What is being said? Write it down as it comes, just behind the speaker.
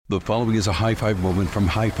The following is a high five moment from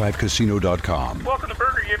highfivecasino.com. Welcome to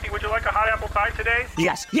Burger Yippee. Would you like a hot apple pie today?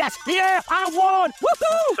 Yes, yeah, I won!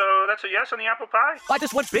 Woohoo! So that's a yes on the apple pie? I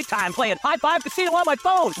just went big time playing High Five Casino on my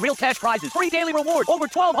phone. Real cash prizes, free daily rewards, over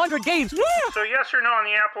 1,200 games. Yeah! So yes or no on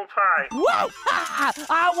the apple pie? Whoa!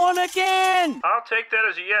 I won again! I'll take that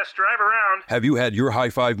as a yes. Drive around. Have you had your high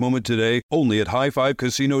five moment today? Only at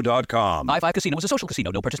highfivecasino.com. High Five Casino is a social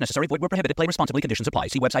casino. No purchase necessary. Void where prohibited. Play responsibly. Conditions apply.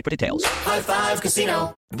 See website for details. High Five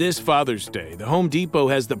Casino. This Father's Day, the Home Depot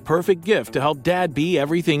has the perfect gift to help Dad be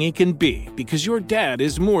everything he can be, because your dad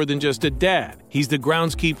is more than just a dad. He's the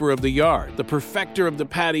groundskeeper of the yard, the perfecter of the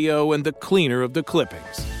patio, and the cleaner of the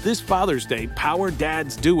clippings. This Father's Day, power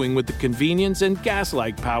Dad's doing with the convenience and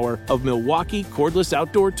gas-like power of Milwaukee cordless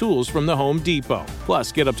outdoor tools from the Home Depot.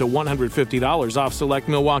 Plus, get up to $150 off select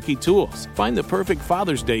Milwaukee tools. Find the perfect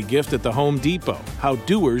Father's Day gift at the Home Depot. How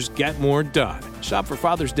doers get more done. Shop for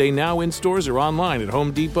Father's Day now in stores or online at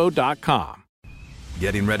homedepot.com.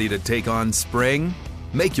 Getting ready to take on spring?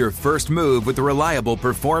 Make your first move with the reliable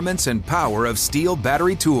performance and power of Steel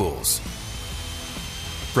battery tools.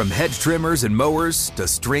 From hedge trimmers and mowers to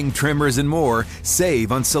string trimmers and more,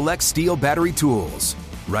 save on select Steel battery tools.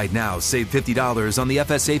 Right now, save $50 on the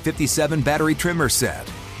FSA 57 battery trimmer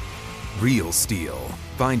set. Real Steel.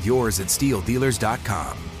 Find yours at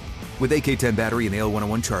steeldealers.com. With AK-10 battery and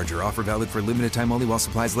AL101 charger, offer valid for limited time only while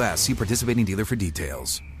supplies last. See participating dealer for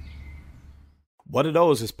details. What Are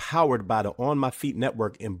Those is powered by the On My Feet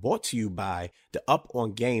Network and brought to you by the Up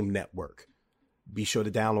On Game Network. Be sure to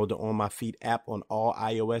download the On My Feet app on all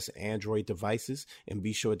iOS and Android devices, and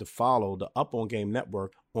be sure to follow the Up On Game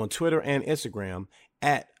Network on Twitter and Instagram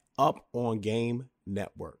at Up On Game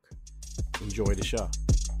Network. Enjoy the show.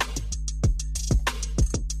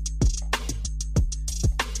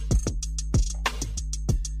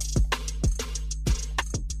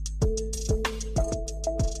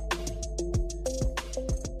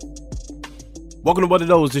 Welcome to What Are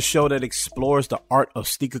Those, the show that explores the art of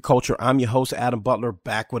sneaker culture. I'm your host, Adam Butler,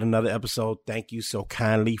 back with another episode. Thank you so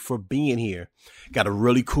kindly for being here. Got a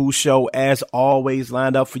really cool show, as always,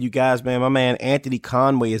 lined up for you guys, man. My man, Anthony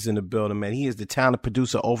Conway, is in the building, man. He is the talent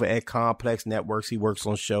producer over at Complex Networks. He works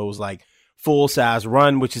on shows like Full Size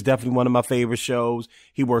Run, which is definitely one of my favorite shows.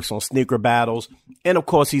 He works on Sneaker Battles. And, of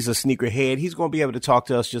course, he's a sneakerhead. He's going to be able to talk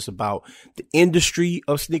to us just about the industry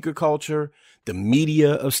of sneaker culture, the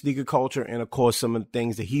media of sneaker culture, and, of course, some of the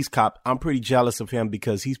things that he's copped. I'm pretty jealous of him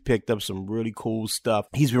because he's picked up some really cool stuff.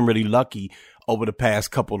 He's been really lucky over the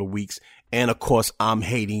past couple of weeks. And, of course, I'm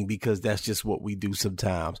hating because that's just what we do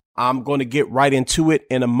sometimes. I'm going to get right into it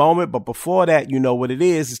in a moment. But before that, you know what it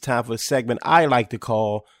is. It's time for a segment I like to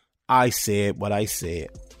call I Said What I Said.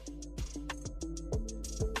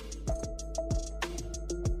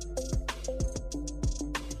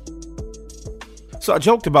 So I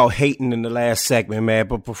joked about hating in the last segment, man,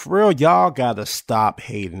 but for real, y'all gotta stop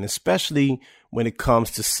hating, especially when it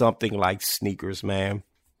comes to something like sneakers, man.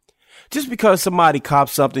 Just because somebody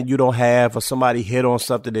cops something you don't have, or somebody hit on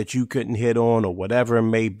something that you couldn't hit on, or whatever it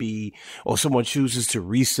may be, or someone chooses to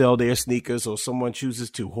resell their sneakers, or someone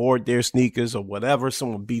chooses to hoard their sneakers, or whatever,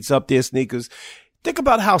 someone beats up their sneakers. Think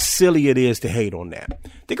about how silly it is to hate on that.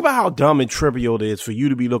 Think about how dumb and trivial it is for you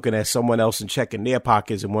to be looking at someone else and checking their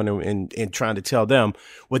pockets and wondering and trying to tell them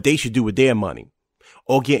what they should do with their money,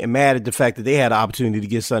 or getting mad at the fact that they had an opportunity to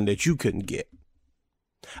get something that you couldn't get.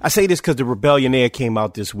 I say this because the Rebellionaire came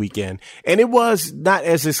out this weekend, and it was not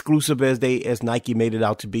as exclusive as Nike made it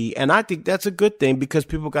out to be. And I think that's a good thing because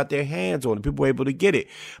people got their hands on it. People were able to get it.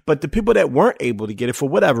 But the people that weren't able to get it for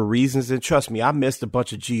whatever reasons, and trust me, I missed a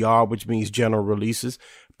bunch of GR, which means general releases,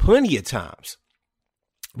 plenty of times.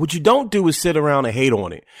 What you don't do is sit around and hate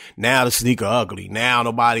on it. Now the sneaker ugly. Now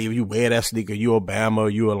nobody, if you wear that sneaker, you a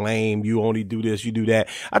Bama, you a lame, you only do this, you do that.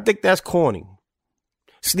 I think that's corny.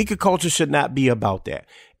 Sneaker culture should not be about that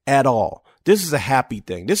at all. This is a happy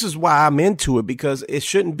thing. This is why I'm into it, because it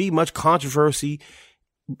shouldn't be much controversy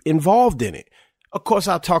involved in it. Of course,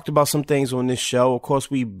 I've talked about some things on this show. Of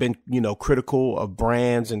course, we've been, critical of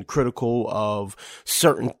brands and critical of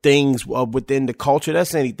certain things within the culture.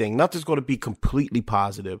 That's anything. Nothing's going to be completely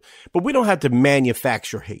positive, but we don't have to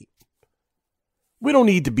manufacture hate. We don't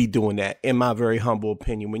need to be doing that, in my very humble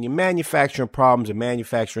opinion. When you're manufacturing problems and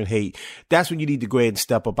manufacturing hate, that's when you need to go ahead and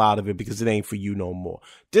step up out of it, because it ain't for you no more.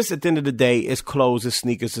 This, at the end of the day, is clothes, is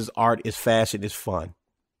sneakers, is art, is fashion, is fun.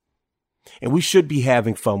 And we should be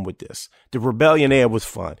having fun with this. The Rebellionaire was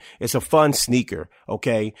fun. It's a fun sneaker,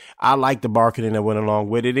 okay? I like the marketing that went along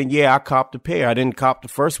with it. And yeah, I copped a pair. I didn't cop the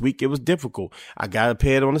first week. It was difficult. I got a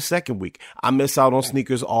pair on the second week. I miss out on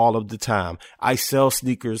sneakers all of the time. I sell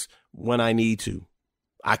sneakers when I need to.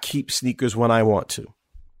 I keep sneakers when I want to.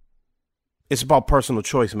 It's about personal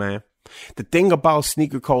choice, man. The thing about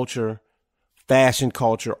sneaker culture, fashion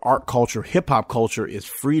culture, art culture, hip hop culture is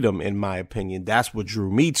freedom, in my opinion. That's what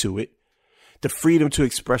drew me to it. The freedom to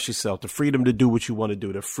express yourself, the freedom to do what you want to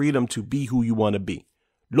do, the freedom to be who you want to be.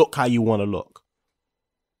 Look how you want to look.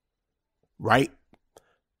 Right?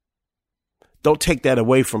 Don't take that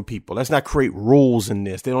away from people. Let's not create rules in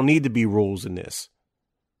this. There don't need to be rules in this.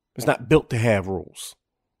 It's not built to have rules.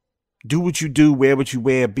 Do what you do, wear what you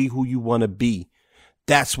wear, be who you want to be.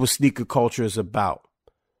 That's what sneaker culture is about.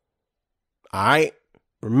 All right?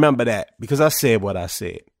 Remember that, because I said what I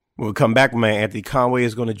said. When we come back, man, Anthony Conway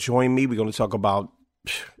is going to join me. We're going to talk about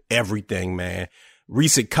everything, man.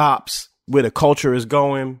 Recent cops, where the culture is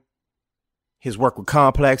going, his work with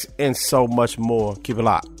Complex, and so much more. Keep it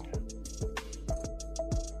locked.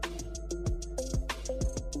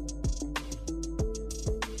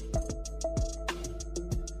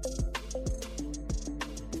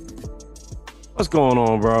 What's going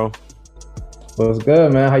on, bro? What's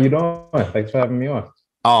good, man? How you doing? Thanks for having me on.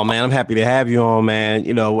 Oh, man, I'm happy to have you on, man.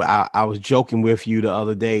 You know, I was joking with you the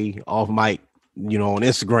other day off mic, you know, on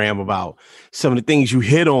Instagram about some of the things you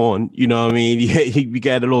hit on. You know what I mean? You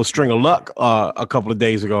got a little string of luck a couple of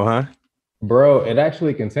days ago, huh? Bro, it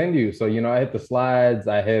actually continues. So, you know, I hit the slides.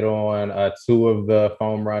 I hit on 2 of the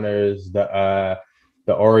foam runners, the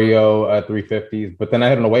Oreo 350s, but then I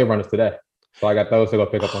hit on the wave runners today. So I got those to go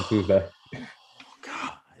pick up on Tuesday.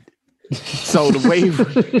 So the wave,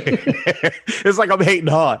 it's like I'm hating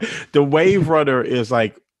hard. The Wave Runner is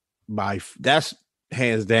like that's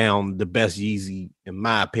hands down the best Yeezy, in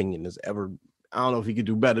my opinion, has ever. I don't know if he could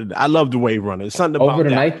do better. I love the Wave Runner. It's something about over the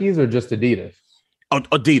that. Nikes or just Adidas?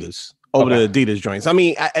 Adidas. Over the Adidas joints. I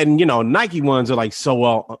mean, and you know, Nike ones are like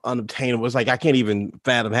so unobtainable. It's like I can't even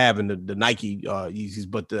fathom having the Nike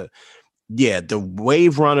Yeezys, but the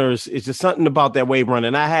Wave Runners, it's just something about that Wave Runner.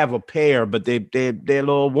 And I have a pair, but they're a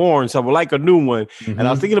little worn, so I would like a new one. Mm-hmm. And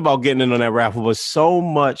I was thinking about getting in on that raffle, but so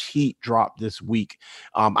much heat dropped this week.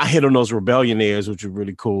 I hit on those Rebellionaires, which are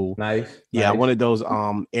really cool. Nice. Yeah, I wanted those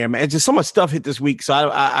Airman. Just so much stuff hit this week, so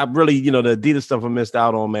I really, you know, the Adidas stuff I missed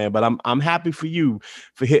out on, man. But I'm happy for you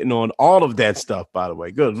for hitting on all of that stuff. By the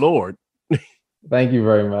way, good Lord. Thank you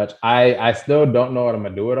very much. I still don't know what I'm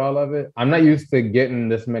gonna do with all of it. I'm not used to getting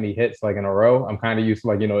this many hits like in a row. I'm kind of used to,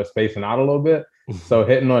 like, you know, it's spacing out a little bit. So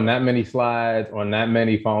hitting on that many slides, on that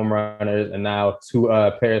many foam runners, and now 2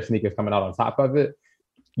 pair of sneakers coming out on top of it.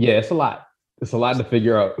 Yeah, it's a lot. It's a lot to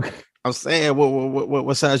figure out. I'm saying,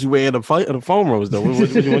 what size you wear in the foam rolls though? What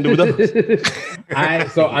you want to do with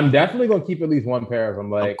those? So I'm definitely gonna keep at least 1 pair of them.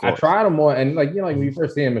 Like, I tried them on, and like, you know, like when you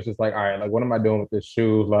first see them, it's just like, all right, like, what am I doing with this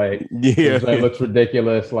shoe? Like, it looks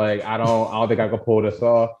ridiculous. Like, I don't think I can pull this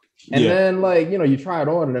off. And then, like, you know, you try it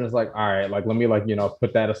on, and then it's like, all right, like, let me, like, you know,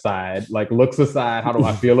 put that aside. Like, looks aside, how do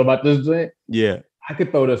I feel about this joint? Yeah. I could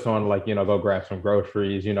throw this on, like, you know, go grab some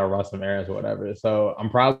groceries, you know, run some errands or whatever. So I'm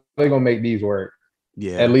probably gonna make these work.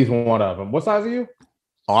 Yeah, at least one of them. What size are you?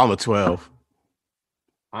 Oh, I'm a 12.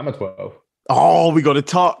 I'm a 12. Oh, we got to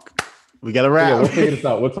talk. We got to wrap. Yeah, we'll figure this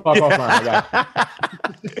out. We'll talk offline. I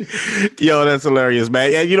got you. Yo, that's hilarious, man.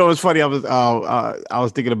 Yeah, you know, it's funny. I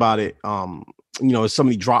was thinking about it. You know, so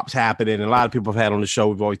many drops happening, and a lot of people have had on the show.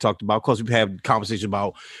 We've always talked about. Of course, we've had conversations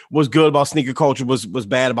about what's good about sneaker culture, what's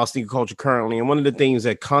bad about sneaker culture currently, and one of the things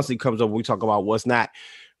that constantly comes up when we talk about what's not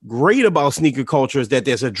great about sneaker culture is that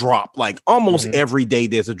there's a drop. Like almost every day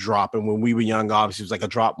there's a drop. And when we were young, obviously it was like a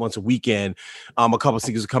drop once a weekend. A couple of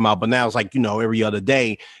sneakers would come out, but now it's like, you know, every other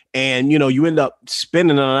day. And, you know, you end up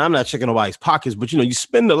spending on, I'm not checking nobody's pockets, but, you know, you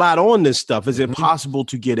spend a lot on this stuff. Is it possible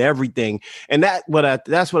to get everything? And that's what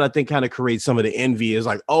I think kind of creates some of the envy is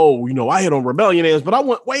like, oh, you know, I hit on Rebellionaires, but I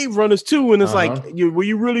want Wave Runners too. And it's like, were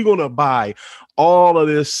you really going to buy all of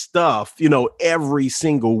this stuff, you know, every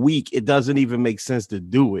single week? It doesn't even make sense to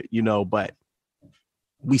do it, you know, but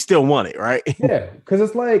we still want it, right? Yeah, because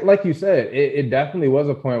it's like you said, it definitely was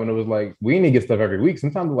a point when it was like, we need to get stuff every week.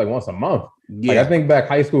 Sometimes it's like once a month. Yeah. Like I think back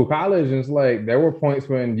high school, college, and it's like there were points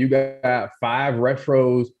when you got 5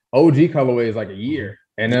 retros, OG colorways like a year.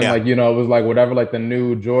 And then like, you know, it was like whatever like the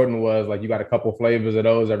new Jordan was, like you got a couple flavors of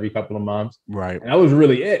those every couple of months. Right. And that was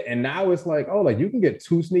really it. And now it's like, oh, like you can get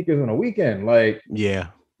 2 sneakers in a weekend. Like, yeah.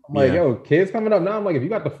 I'm like, yo, kids coming up now. I'm like, if you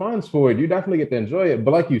got the funds for it, you definitely get to enjoy it.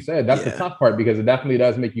 But like you said, that's the tough part because it definitely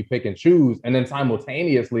does make you pick and choose. And then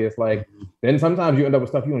simultaneously, it's like, then sometimes you end up with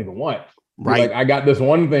stuff you don't even want. Right. Like I got this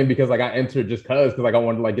one thing because I got entered just because like I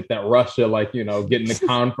wanted to like get that rush of like, you know, getting the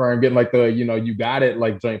confirm, getting like the, you know, you got it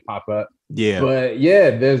like joint pop up. Yeah. But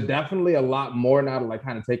yeah, there's definitely a lot more now to like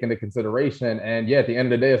kind of take into consideration. And yeah, at the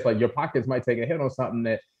end of the day, it's like your pockets might take a hit on something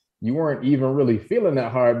that you weren't even really feeling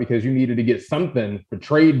that hard because you needed to get something for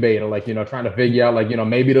trade bait or like, trying to figure out like,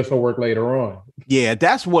 maybe this will work later on. Yeah,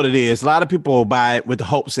 that's what it is. A lot of people buy it with the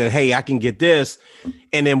hopes that, hey, I can get this,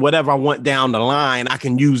 and then whatever I want down the line, I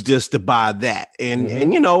can use this to buy that. And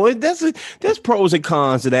there's pros and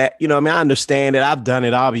cons to that. I understand it. I've done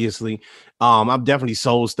it, obviously. I've definitely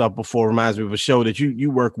sold stuff before. Reminds me of a show that you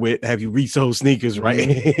work with. Have you resold sneakers, right?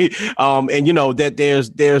 And that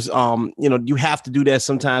there's you have to do that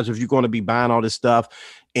sometimes if you're going to be buying all this stuff,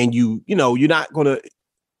 and you're not going to.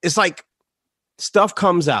 It's like stuff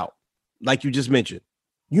comes out, like you just mentioned.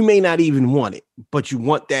 You may not even want it, but you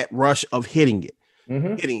want that rush of hitting it,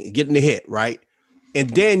 getting the hit, right? And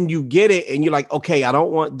then you get it, and you're like, okay, I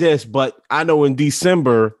don't want this, but I know in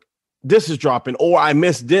December this is dropping, or I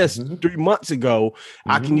missed this 3 months ago.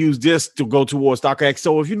 I can use this to go towards StockX.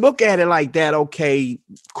 So if you look at it like that, okay,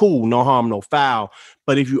 cool, no harm, no foul.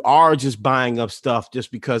 But if you are just buying up stuff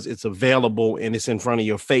just because it's available and it's in front of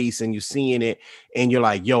your face and you're seeing it and you're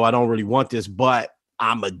like, yo, I don't really want this, but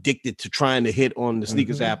I'm addicted to trying to hit on the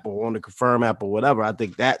sneakers app or on the Confirm app or whatever, I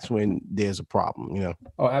think that's when there's a problem,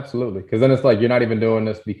 Oh, absolutely. Because then it's like you're not even doing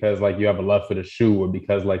this because like you have a love for the shoe or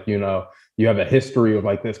because like, you have a history of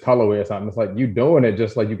like this colorway or something. It's like you doing it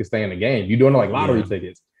just like you can stay in the game. You doing it like lottery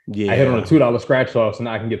tickets. Yeah. I hit on a $2 scratch off, so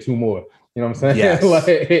now I can get 2 more. You know what I'm saying? Yes.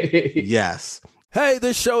 Yes. Hey,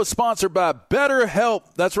 this show is sponsored by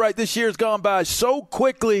BetterHelp. That's right. This year's gone by so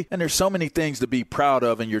quickly, and there's so many things to be proud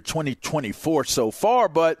of in your 2024 so far,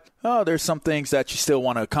 but there's some things that you still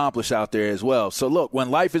want to accomplish out there as well. So look, when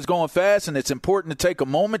life is going fast and it's important to take a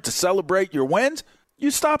moment to celebrate your wins,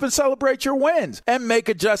 you stop and celebrate your wins and make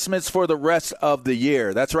adjustments for the rest of the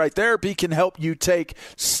year. That's right. Therapy can help you take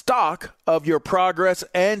stock of your progress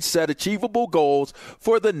and set achievable goals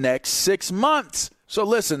for the next 6 months. So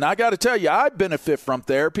listen, I got to tell you, I benefit from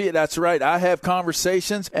therapy. That's right. I have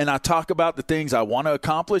conversations and I talk about the things I want to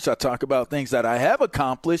accomplish. I talk about things that I have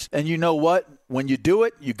accomplished. And you know what? When you do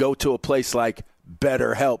it, you go to a place like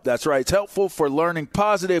BetterHelp. That's right. It's helpful for learning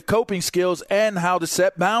positive coping skills and how to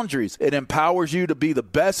set boundaries. It empowers you to be the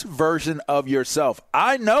best version of yourself.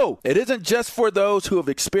 I know it isn't just for those who have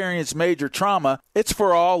experienced major trauma. It's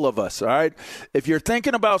for all of us. All right. If you're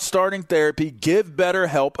thinking about starting therapy, give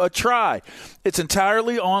BetterHelp a try. It's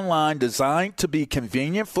entirely online, designed to be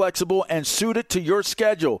convenient, flexible, and suited to your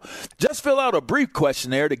schedule. Just fill out a brief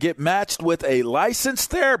questionnaire to get matched with a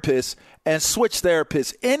licensed therapist and switch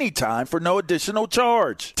therapists anytime for no additional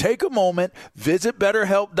charge. Take a moment, visit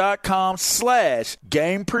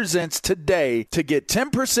BetterHelp.com/GamePresents today to get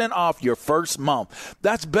 10% off your first month.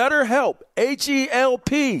 That's BetterHelp,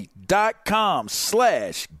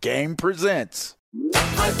 HELP.com/GamePresents.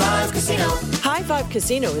 High Five Casino. High Five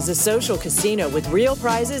Casino is a social casino with real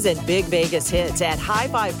prizes and big Vegas hits at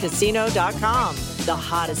highfivecasino.com. The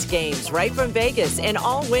hottest games right from Vegas, and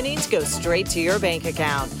all winnings go straight to your bank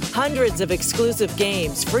account. Hundreds of exclusive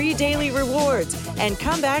games, free daily rewards, and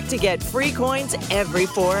come back to get free coins every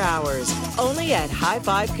 4 hours. Only at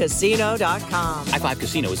highfivecasino.com. High Five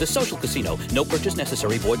Casino is a social casino. No purchase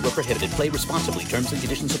necessary. Void where prohibited. Play responsibly. Terms and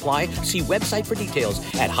conditions apply. See website for details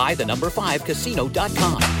at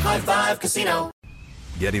high5casino.com. High Five Casino.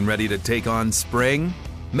 Getting ready to take on spring?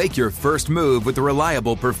 Make your first move with the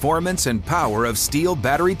reliable performance and power of Steel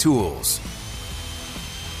battery tools.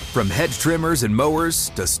 From hedge trimmers and mowers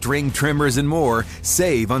to string trimmers and more,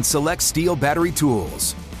 save on select Steel battery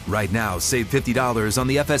tools. Right now, save $50 on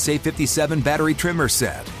the FSA 57 battery trimmer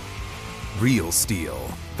set. Real Steel.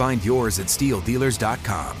 Find yours at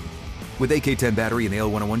steeldealers.com. With AK-10 battery and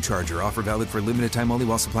AL101 charger, offer valid for limited time only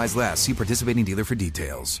while supplies last. See participating dealer for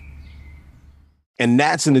details. And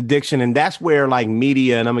that's an addiction, and that's where like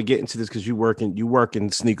media, and I'm gonna get into this because you work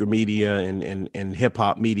in sneaker media and hip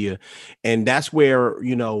hop media, and that's where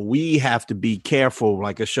we have to be careful.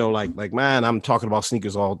 Like a show like mine, I'm talking about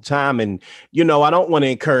sneakers all the time, and I don't want to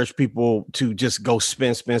encourage people to just go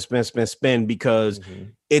spend because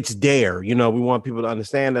it's there. We want people to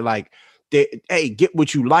understand that like, hey, get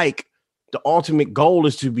what you like. The ultimate goal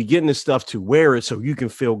is to be getting this stuff to wear it so you can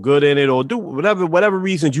feel good in it, or do whatever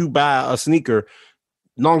reasons you buy a sneaker.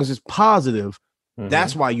 As long as it's positive,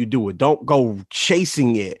 that's why you do it. Don't go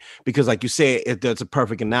chasing it because, like you said, that's a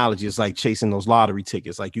perfect analogy. It's like chasing those lottery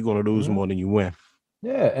tickets. Like you're going to lose more than you win.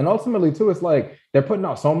 Yeah, and ultimately too, it's like they're putting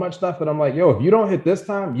out so much stuff that I'm like, yo, if you don't hit this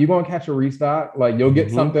time, you're going to catch a restock. Like you'll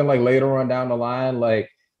get something like later on down the line. Like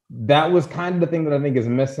that was kind of the thing that I think is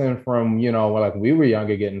missing from, like we were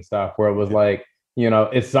younger getting stuff where it was like,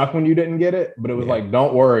 it sucked when you didn't get it, but it was like,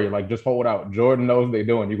 don't worry, like just hold out. Jordan knows what they're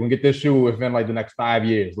doing. You can get this shoe within like the next 5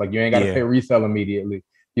 years. Like you ain't got to pay resale immediately.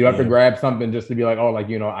 You don't have to grab something just to be like, oh,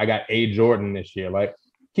 like, I got a Jordan this year. Like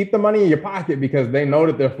keep the money in your pocket because they know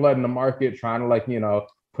that they're flooding the market, trying to like,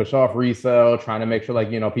 push off resale, trying to make sure like,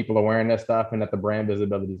 people are wearing their stuff and that the brand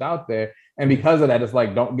visibility is out there. And because of that, it's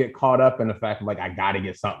like, don't get caught up in the fact of like, I got to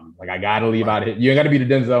get something. Like, I got to leave out of here. You ain't got to be the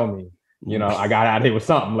Denzel me. I got out of here with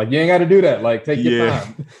something. Like, you ain't got to do that. Like, take your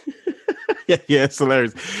time. Yeah, it's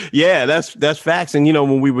hilarious. Yeah, that's facts. And,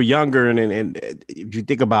 when we were younger and if you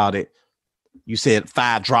think about it, you said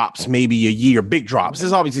 5 drops, maybe a year, big drops.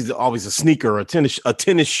 There's always a sneaker, a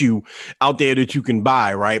tennis shoe out there that you can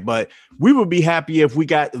buy, right? But we would be happy if we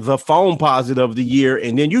got the phone positive of the year,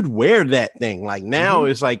 and then you'd wear that thing. Like now,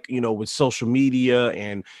 it's like with social media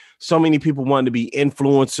and so many people wanting to be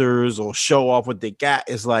influencers or show off what they got.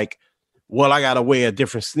 It's like, well, I gotta wear a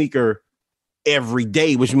different sneaker every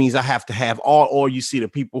day, which means I have to have all you see the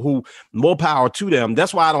people who more power to them.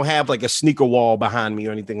 That's why I don't have like a sneaker wall behind me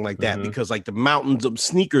or anything like that, because like the mountains of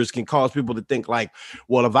sneakers can cause people to think like,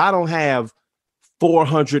 well, if I don't have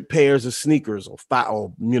 400 pairs of sneakers or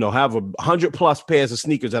have 100 plus pairs of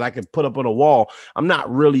sneakers that I can put up on a wall, I'm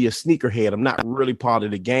not really a sneakerhead. I'm not really part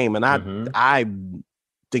of the game. And I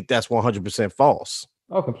think that's 100% false.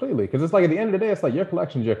 Oh, completely. Because it's like at the end of the day, it's like your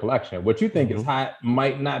collection's your collection. What you think is hot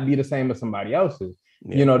might not be the same as somebody else's.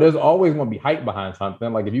 Yeah. There's always going to be hype behind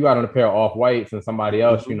something. Like if you got on a pair of off-whites and somebody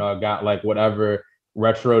else, got like whatever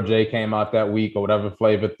Retro J came out that week or whatever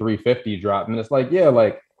flavor 350 dropped. And it's like, yeah,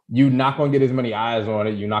 like you're not going to get as many eyes on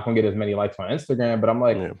it. You're not going to get as many likes on Instagram. But I'm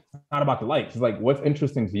like, it's not about the likes. It's like, what's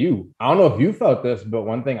interesting to you? I don't know if you felt this, but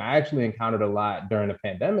one thing I actually encountered a lot during the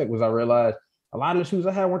pandemic was I realized a lot of the shoes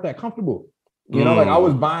I had weren't that comfortable. Like I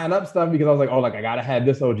was buying up stuff because I was like, oh, like I gotta have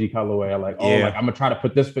this OG colorway. Or like, like I'm gonna try to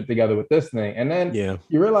put this fit together with this thing. And then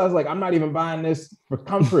you realize like I'm not even buying this for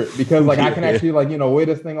comfort because like I can actually like, wear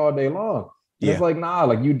this thing all day long. And it's like, nah,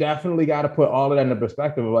 like you definitely got to put all of that in the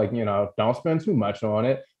perspective of like, don't spend too much on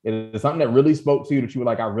it. It's something that really spoke to you that you were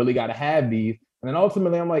like, I really got to have these. And then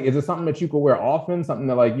ultimately I'm like, is it something that you could wear often? Something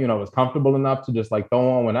that like, is comfortable enough to just like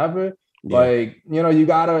throw on whenever? Yeah. Like, you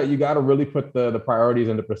gotta really put the priorities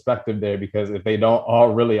into perspective there, because if they don't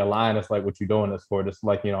all really align, it's like what you're doing this for, just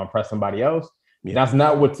like, impress somebody else. Yeah. That's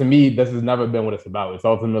not what, to me, this has never been what it's about. It's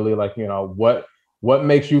ultimately like, what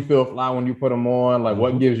makes you feel fly when you put them on, like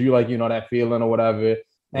what gives you like, that feeling or whatever.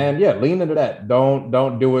 And lean into that.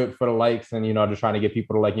 Don't do it for the likes and, just trying to get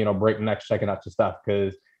people to like, break necks checking out your stuff,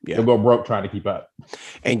 because you'll go broke trying to keep up.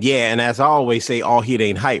 And and as I always say, all heat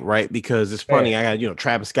ain't hype, right? Because it's funny. I got,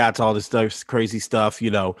 Travis Scott's, all this stuff, crazy stuff,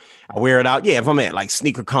 I wear it out. Yeah, if I'm at like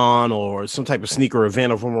Sneaker Con or some type of sneaker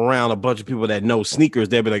event, or if I'm around a bunch of people that know sneakers,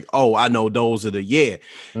 they'll be like, oh, I know those are the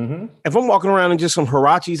If I'm walking around in just some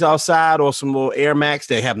Huaraches outside or some little Air Max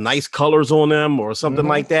that have nice colors on them or something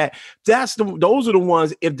like that, those are the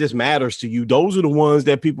ones, if this matters to you, those are the ones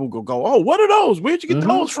that people go, oh, what are those? Where'd you get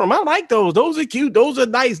those from? I like those. Those are cute. Those are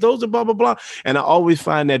nice. Those are blah, blah, blah. And I always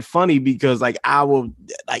find that funny because like I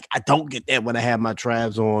don't get that when I have my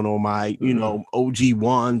Travs on or my, OG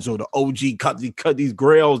ones or the OG cut these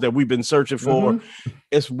grails that we've been searching for.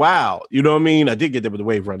 It's wild. You know what I mean? I did get that with the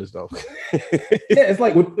Wave Runners though. It's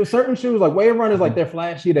like with certain shoes, like Wave Runners, like they're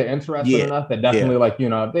flashy, they're interesting enough that definitely like,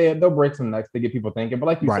 they'll break some necks to get people thinking. But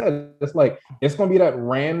like you said, it's like, it's going to be that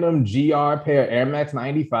random GR pair of Air Max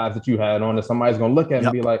 95s that you had on that somebody's going to look at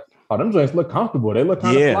and be like, oh, them joints look comfortable. They look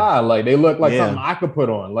kind of fly. Like they look like something I could put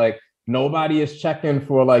on. Like nobody is checking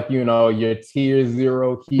for like, your tier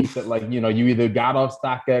 0 keys that like, you either got off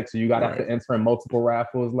StockX or you got to have to enter in multiple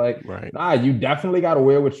raffles. Like, nah, you definitely got to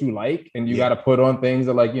wear what you like, and you got to put on things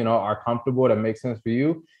that like, are comfortable, that make sense for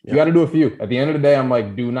you. You got to do a few. At the end of the day, I'm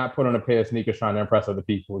like, do not put on a pair of sneakers trying to impress other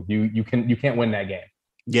people. You can't win that game.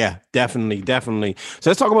 Yeah, definitely. So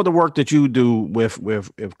let's talk about the work that you do with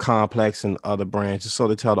Complex and other brands, just so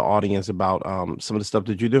to tell the audience about some of the stuff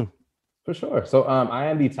that you do. For sure. So I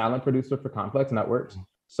am the talent producer for Complex Networks.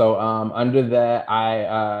 So under that,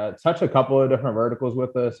 I touch a couple of different verticals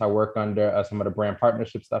with us. I work under some of the brand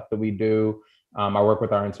partnership stuff that we do. I work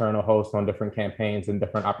with our internal hosts on different campaigns and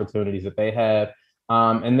different opportunities that they have.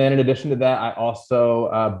 And then in addition to that, I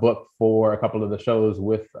also book for a couple of the shows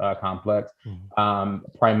with Complex,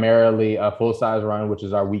 primarily Full Size Run, which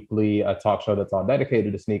is our weekly talk show that's all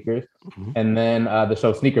dedicated to sneakers. And then the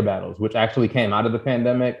show Sneaker Battles, which actually came out of the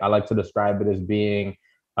pandemic. I like to describe it as being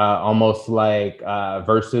almost like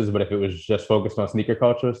Versus, but if it was just focused on sneaker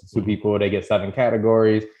culture. So 2 people, they get 7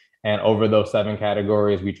 categories. And over those 7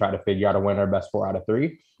 categories, we try to figure out a winner, best 4 out of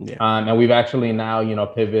 3. And we've actually now,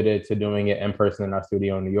 pivoted to doing it in person in our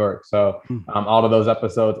studio in New York. So all of those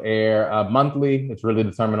episodes air monthly. It's really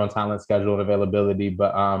determined on talent schedule and availability.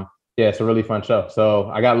 But it's a really fun show. So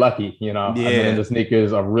I got lucky, I've been into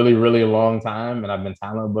sneakers a really, really long time. And I've been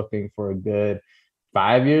talent booking for a good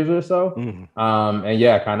 5 years or so. And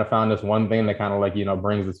yeah, kind of found this one thing that kind of like,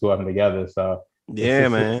 brings the two of them together. So yeah,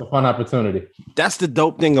 man, it's a fun opportunity. That's the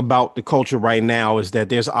dope thing about the culture right now, is that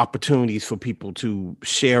there's opportunities for people to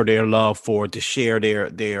share their love for it, to share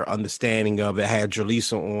their understanding of it. I had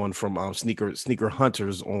Jaleesa on from Sneaker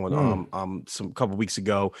Hunters on some couple weeks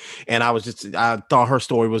ago, and I thought her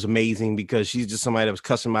story was amazing because she's just somebody that was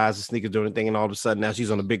customizing sneakers, doing a thing, and all of a sudden now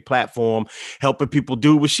she's on a big platform helping people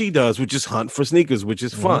do what she does, which is hunt for sneakers, which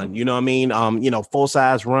is fun. You know what I mean? Full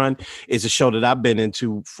Size Run is a show that I've been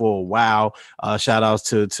into for a while. Shout outs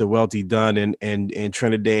to Welty Dunn and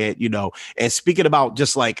Trinidad, and speaking about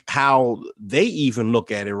just like how they even look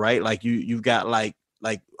at it, right? Like you've got like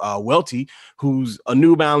Welty, who's a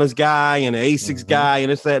New Balance guy and an Asics guy,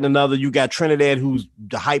 and it's that and another. You got Trinidad, who's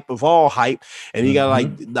the hype of all hype, and you got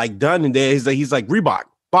like Dunn in there. He's like Reebok.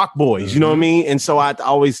 Bach boys, you know what I mean? And so I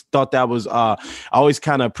always thought that was, I always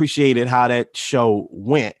kind of appreciated how that show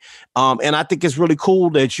went. And I think it's really cool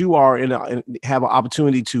that you are have an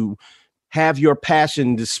opportunity to have your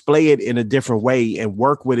passion, display it in a different way and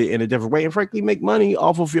work with it in a different way, and frankly, make money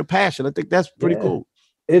off of your passion. I think that's pretty cool.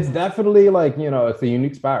 It's definitely like, it's a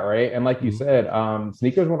unique spot, right? And like you said,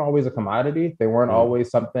 sneakers weren't always a commodity. They weren't always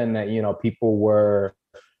something that, people were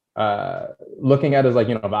looking at as like,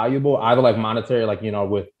 valuable, either like monetary, like,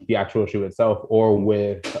 with the actual shoe itself, or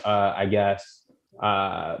with, I guess,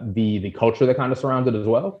 the culture that kind of surrounds it as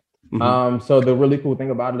well. So the really cool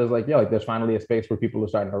thing about it is like, there's finally a space where people are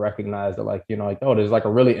starting to recognize that like, there's like a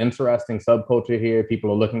really interesting subculture here. People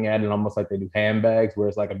are looking at it almost like they do handbags, where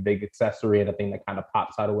it's like a big accessory and a thing that kind of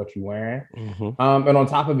pops out of what you're wearing. And on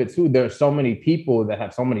top of it too, there's so many people that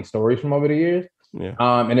have so many stories from over the years.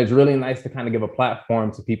 And it's really nice to kind of give a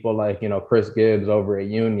platform to people like, Chris Gibbs over at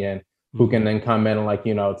Union, who can then come in and like,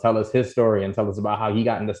 tell us his story and tell us about how he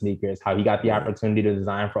got into sneakers, how he got the opportunity to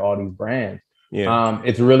design for all these brands.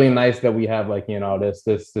 It's really nice that we have like,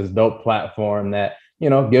 this dope platform that,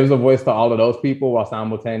 gives a voice to all of those people, while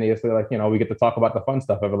simultaneously like, we get to talk about the fun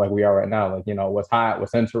stuff of it like we are right now. Like, what's hot,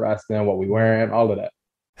 what's interesting, what we wearing, all of that.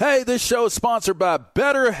 Hey, this show is sponsored by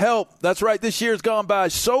BetterHelp. That's right. This year's gone by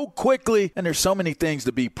so quickly, and there's so many things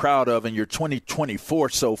to be proud of in your 2024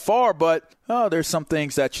 so far, but there's some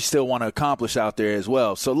things that you still want to accomplish out there as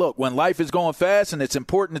well. So look, when life is going fast and it's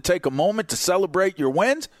important to take a moment to celebrate your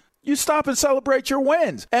wins, you stop and celebrate your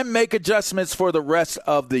wins and make adjustments for the rest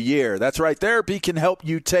of the year. That's right. Therapy can help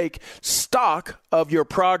you take stock of your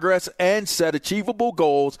progress and set achievable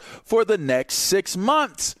goals for the next 6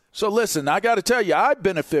 months. So listen, I got to tell you, I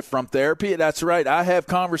benefit from therapy. That's right. I have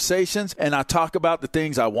conversations and I talk about the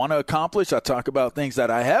things I want to accomplish. I talk about things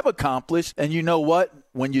that I have accomplished. And you know what?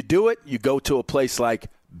 When you do it, you go to a place like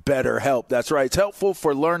BetterHelp. That's right. It's helpful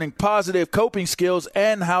for learning positive coping skills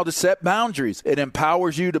and how to set boundaries. It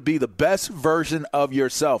empowers you to be the best version of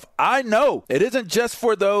yourself. I know it isn't just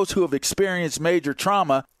for those who have experienced major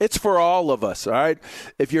trauma. It's for all of us. All right.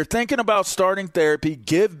 If you're thinking about starting therapy,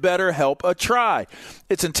 give BetterHelp a try.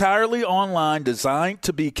 It's entirely online, designed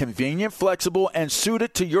to be convenient, flexible, and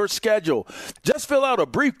suited to your schedule. Just fill out a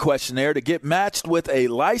brief questionnaire to get matched with a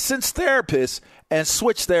licensed therapist and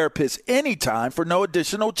switch therapists anytime for no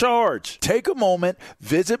additional charge. Take a moment,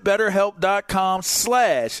 visit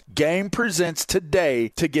BetterHelp.com/GamePresents today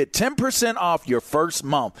to get 10% off your first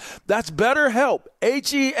month. That's BetterHelp,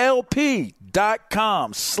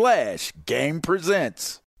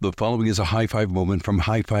 HELP.com/GamePresents. The following is a high five moment from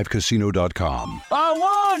highfivecasino.com. I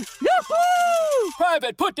won! Yahoo!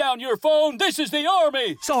 Private, put down your phone. This is the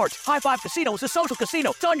Army. Sarge, High Five Casino is a social casino.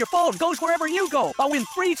 It's on your phone. Goes wherever you go. I win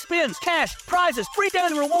free spins, cash, prizes, free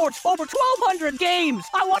daily rewards, over 1,200 games.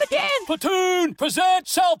 I won again. Platoon, present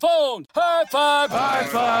cell phone. High Five. High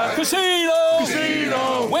Five. Casino.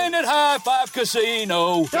 Casino. Win at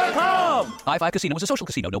highfivecasino.com. High Five Casino is a social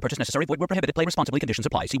casino. No purchase necessary. Void where prohibited. Play responsibly. Conditions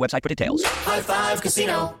apply. See website for details. High Five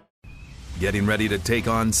Casino. Getting ready to take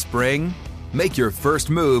on spring? Make your first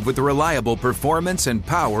move with the reliable performance and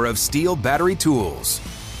power of Steel battery tools.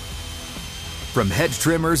 From hedge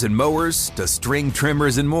trimmers and mowers to string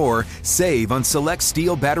trimmers and more, save on select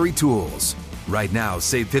Steel battery tools. Right now,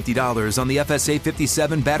 save $50 on the FSA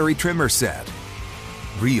 57 battery trimmer set.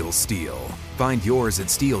 Real Steel. Find yours at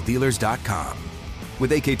steeldealers.com.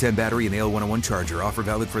 With AK-10 battery and AL101 charger, offer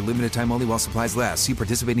valid for limited time only while supplies last. See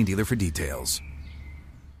participating dealer for details.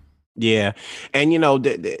 Yeah. And,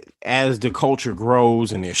 as the culture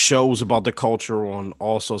grows and there's shows about the culture on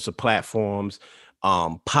all sorts of platforms,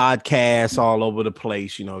 podcasts all over the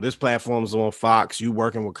place, this platform's on Fox, you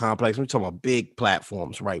working with Complex. We're talking about big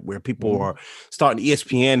platforms, right? Where people are starting.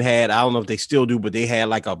 ESPN had, I don't know if they still do, but they had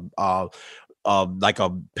like a like a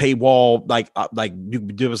paywall, like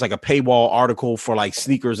there was like a paywall article for like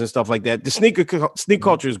sneakers and stuff like that. The sneaker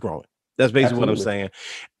culture is growing. That's basically what I'm saying.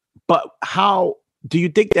 But how do you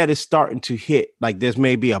think that is starting to hit? Like there's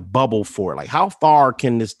maybe a bubble for it. Like how far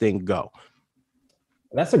can this thing go?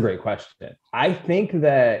 That's a great question. I think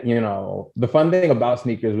that, the fun thing about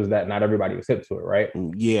sneakers was that not everybody was hip to it, right?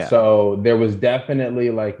 Yeah. So there was definitely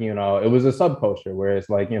like, it was a subculture where it's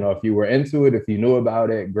like, if you were into it, if you knew about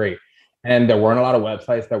it, great. And there weren't a lot of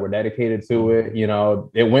websites that were dedicated to it.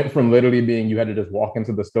 It went from literally being you had to just walk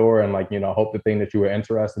into the store and like, hope the thing that you were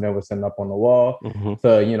interested in was sitting up on the wall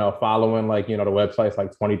to, following like, the websites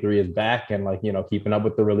like 23 is back and like, keeping up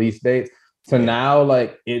with the release dates. So now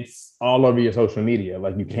like it's all over your social media.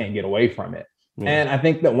 Like you can't get away from it. And I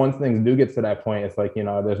think that once things do get to that point, it's like,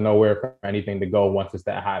 there's nowhere for anything to go once it's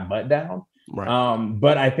that high butt down. Right.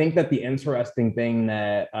 But I think that the interesting thing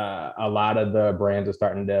that a lot of the brands are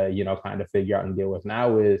starting to, kind of figure out and deal with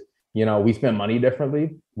now is, we spend money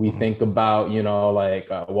differently. We think about,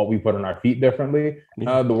 what we put on our feet differently.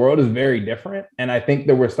 The world is very different. And I think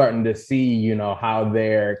that we're starting to see, how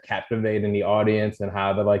they're captivating the audience and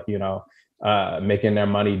how they're like, making their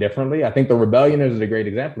money differently. I think the Rebellioners is a great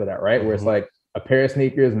example of that, right? Where it's like a pair of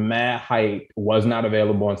sneakers, mad hype, was not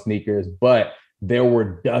available on sneakers, but there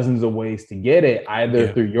were dozens of ways to get it,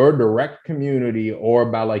 either through your direct community or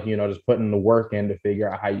by like, just putting the work in to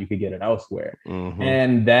figure out how you could get it elsewhere.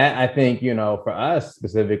 And that, I think, for us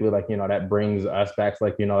specifically, like, that brings us back to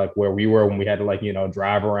like, like where we were when we had to like,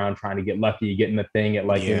 drive around trying to get lucky, getting the thing at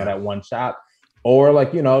like, that one shop. Or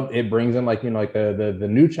like, it brings in like, like the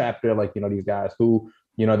new chapter, like, these guys who,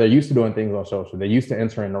 they're used to doing things on social. They're used to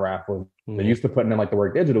entering the raffles. They're used to putting in like the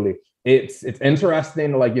work digitally. It's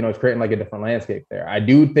interesting to like, it's creating like a different landscape there. I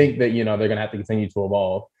do think that, they're going to have to continue to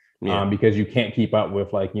evolve because you can't keep up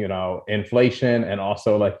with like, inflation and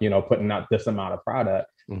also like, putting out this amount of product.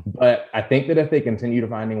 But I think that if they continue to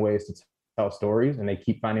finding ways to tell stories and they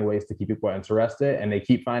keep finding ways to keep people interested and they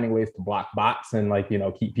keep finding ways to block bots and like,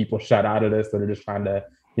 keep people shut out of this that are just trying to,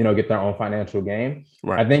 get their own financial gain.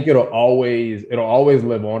 Right. I think it'll always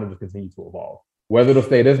live on and just continue to evolve. Whether it'll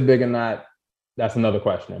stay this big or not, that's another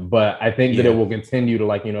question. But I think that it will continue to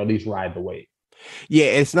like, at least ride the wave. Yeah,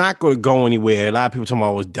 it's not going to go anywhere. A lot of people talking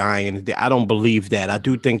about it was dying. I don't believe that. I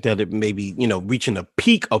do think that it may be, reaching a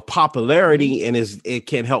peak of popularity and it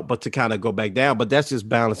can't help but to kind of go back down. But that's just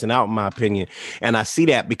balancing out, in my opinion. And I see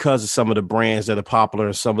that because of some of the brands that are popular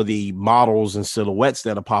and some of the models and silhouettes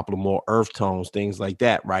that are popular, more earth tones, things like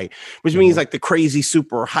that, right? Which means like the crazy,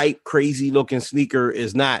 super hype, crazy looking sneaker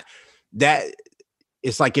is not that.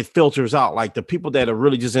 It's like it filters out. Like the people that are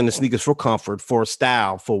really just in the sneakers for comfort, for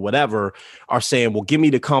style, for whatever, are saying, well, give me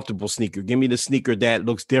the comfortable sneaker. Give me the sneaker that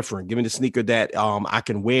looks different. Give me the sneaker that I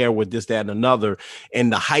can wear with this, that, and another.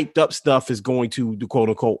 And the hyped up stuff is going to the quote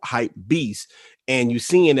unquote hype beast. And you're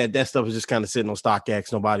seeing that stuff is just kind of sitting on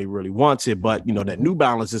StockX. Nobody really wants it. But, that New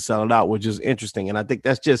Balance is selling out, which is interesting. And I think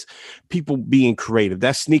that's just people being creative.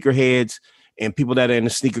 That's sneakerheads and people that are in the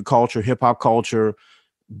sneaker culture, hip hop culture,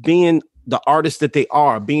 being the artists that they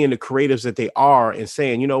are, being the creatives that they are, and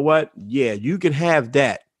saying, you know what? Yeah, you can have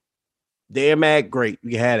that. The Air Mag, great.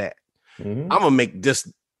 You can have that. I'm going to make this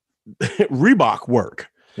Reebok work.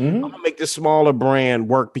 I'm going to make this smaller brand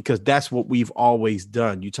work because that's what we've always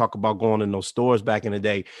done. You talk about going in those stores back in the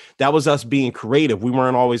day. That was us being creative. We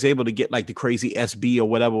weren't always able to get like the crazy SB or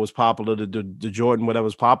whatever was popular, the Jordan, whatever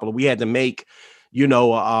was popular. We had to make,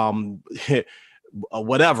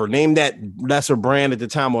 whatever, name that lesser brand at the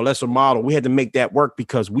time or lesser model. We had to make that work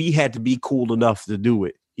because we had to be cool enough to do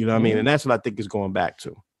it. You know what I mean? And that's what I think is going back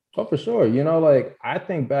to. Oh, for sure. Like I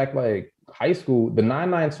think back like high school, the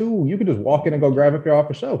 992, you could just walk in and go grab a pair off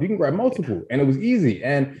a shelf. You can grab multiple and it was easy.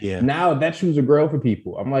 And now that shoes are grail for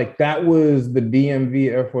people. I'm like, that was the DMV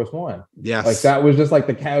Air Force One. Yes. Like that was just like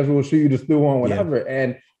the casual shoe you just threw on, whatever.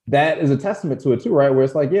 And that is a testament to it too, right? Where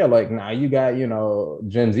it's like, like now you got,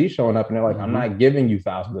 Gen Z showing up and they're like, I'm not giving you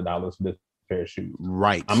thousands of dollars for this pair of shoes.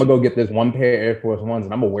 Right. I'm gonna go get this one pair of Air Force Ones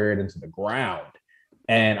and I'm gonna wear it into the ground.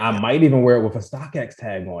 And I might even wear it with a StockX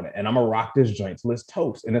tag on it. And I'm gonna rock this jointless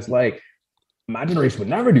toast. And it's like, my generation would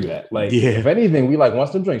never do that. Like, if anything, we like,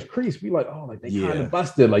 once the joints crease, we like, oh, like they kind of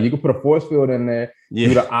busted. Like you could put a force field in there,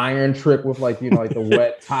 do the iron trick with like, like the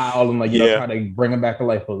wet towel and like, try to bring them back to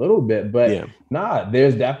life a little bit. But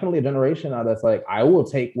there's definitely a generation now that's like, I will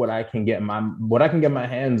take what I can get my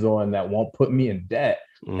hands on that won't put me in debt.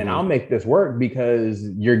 And I'll make this work because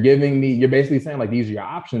you're basically saying like, these are your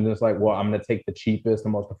options. And it's like, well, I'm going to take the cheapest,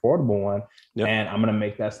 the most affordable one. And I'm going to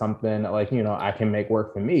make that something that like, I can make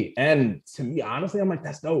work for me. And to me, honestly, I'm like,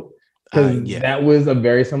 that's dope. Because that was a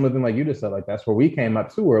very similar thing like you just said. Like, that's where we came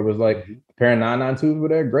up to, where it was like, a pair of 992s were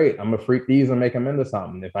there, great. I'm going to freak these and make them into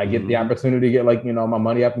something. If I get the opportunity to get, like, you know, my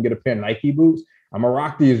money up and get a pair of Nike boots, I'm going to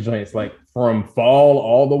rock these joints, like, from fall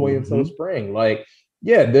all the way until spring. Like,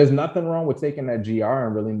 yeah, there's nothing wrong with taking that GR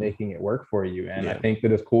and really making it work for you. And I think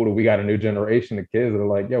that it's cool that we got a new generation of kids that are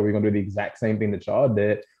like, yeah, we're going to do the exact same thing that y'all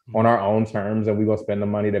did on our own terms. And we're going to spend the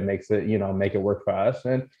money that makes it, you know, make it work for us.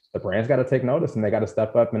 And the brands got to take notice and they got to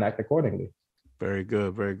step up and act accordingly. Very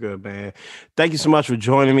good, man. Thank you so much for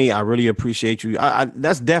joining me. I really appreciate you.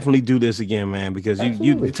 Let's definitely do this again, man, because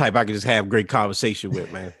you the type I can just have great conversation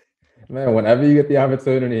with, man. Man, whenever you get the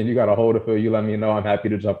opportunity and you got a hold of it, you let me know. I'm happy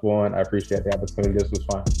to jump on. I appreciate the opportunity. This was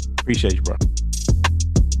fun. Appreciate you, bro.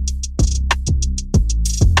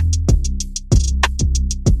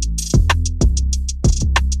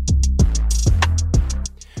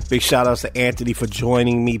 Big shout outs to Anthony for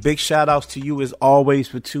joining me. Big shout outs to you as always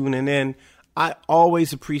for tuning in. I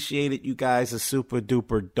always appreciate it. You guys are super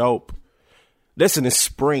duper dope. Listen, it's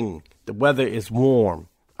spring. The weather is warm.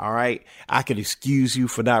 All right. I could excuse you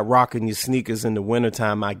for not rocking your sneakers in the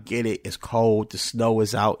wintertime. I get it. It's cold. The snow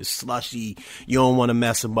is out. It's slushy. You don't want to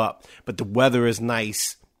mess them up. But the weather is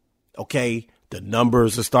nice. Okay. The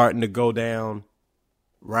numbers are starting to go down.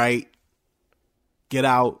 Right. Get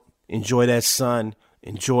out. Enjoy that sun.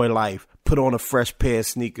 Enjoy life. Put on a fresh pair of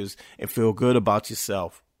sneakers and feel good about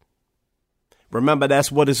yourself. Remember,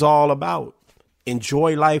 that's what it's all about.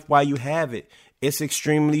 Enjoy life while you have it. It's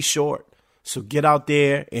extremely short. So get out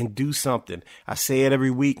there and do something. I say it every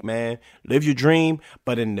week, man. Live your dream,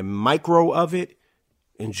 but in the micro of it,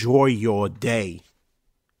 enjoy your day.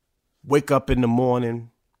 Wake up in the morning,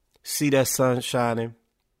 see that sun shining.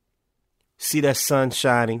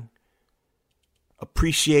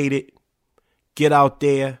 Appreciate it. Get out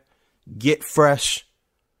there, get fresh,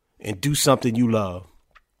 and do something you love.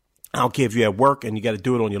 I don't care if you're at work and you got to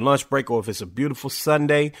do it on your lunch break, or if it's a beautiful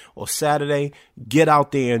Sunday or Saturday, get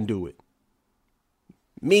out there and do it.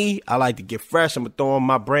 Me, I like to get fresh. I'm going to throw on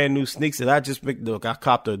my brand new sneaks that I just picked. Look, I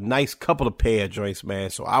copped a nice couple of pair of joints, man.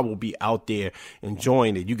 So I will be out there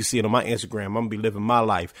enjoying it. You can see it on my Instagram. I'm going to be living my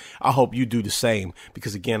life. I hope you do the same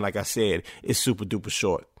because, again, like I said, it's super duper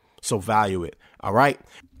short. So value it. All right.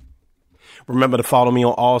 Remember to follow me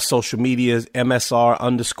on all social medias,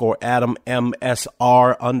 MSR_Adam,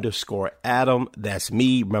 MSR_Adam. That's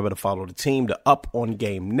me. Remember to follow the team, the Up On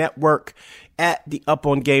Game Network, at the Up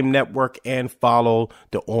On Game Network, and follow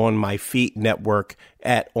the On My Feet Network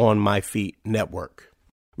at On My Feet Network.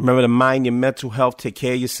 Remember to mind your mental health, take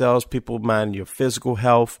care of yourselves, people, mind your physical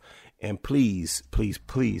health, and please, please,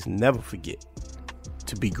 please never forget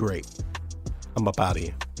to be great. I'm up out of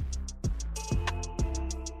here.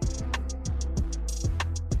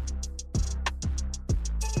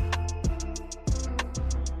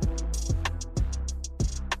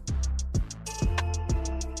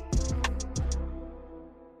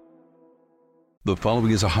 The following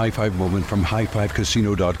is a high five moment from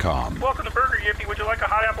highfivecasino.com. Welcome to Burger Yippee. Would you like a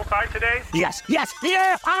hot apple pie today? Yes, yeah,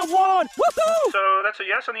 I won! Woohoo! So that's a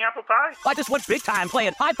yes on the apple pie? I just went big time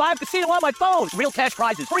playing High Five Casino on my phone. Real cash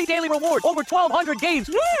prizes, free daily rewards, over 1,200 games.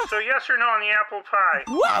 Yeah! So yes or no on the apple pie?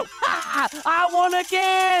 Whoa! I won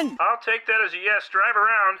again! I'll take that as a yes. Drive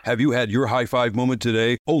around. Have you had your high five moment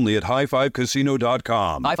today? Only at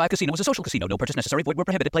highfivecasino.com. High Five Casino is a social casino. No purchase necessary. Void where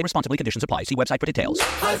prohibited. Play responsibly. Conditions apply. See website for details.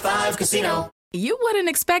 High Five Casino. You wouldn't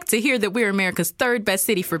expect to hear that we're America's third best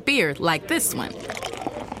city for beer like this one.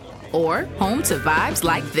 Or home to vibes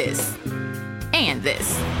like this. And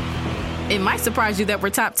this. It might surprise you that we're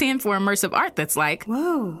top 10 for immersive art that's like,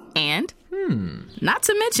 whoa. And, not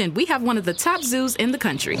to mention, we have one of the top zoos in the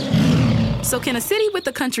country. So can a city with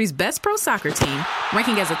the country's best pro soccer team,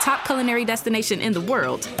 ranking as a top culinary destination in the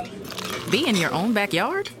world, be in your own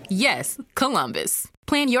backyard? Yes, Columbus.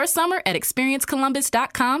 Plan your summer at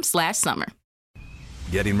experiencecolumbus.com/summer.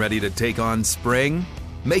 Getting ready to take on spring?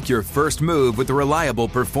 Make your first move with the reliable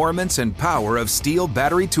performance and power of Steel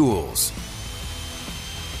battery tools.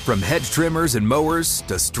 From hedge trimmers and mowers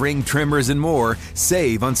to string trimmers and more,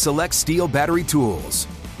 save on select Steel battery tools.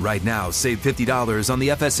 Right now, save $50 on the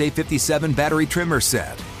FSA 57 battery trimmer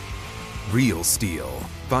set. Real Steel.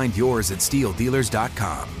 Find yours at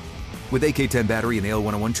steeldealers.com. With AK-10 battery and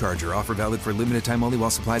AL101 charger, offer valid for limited time only while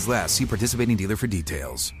supplies last. See participating dealer for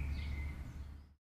details.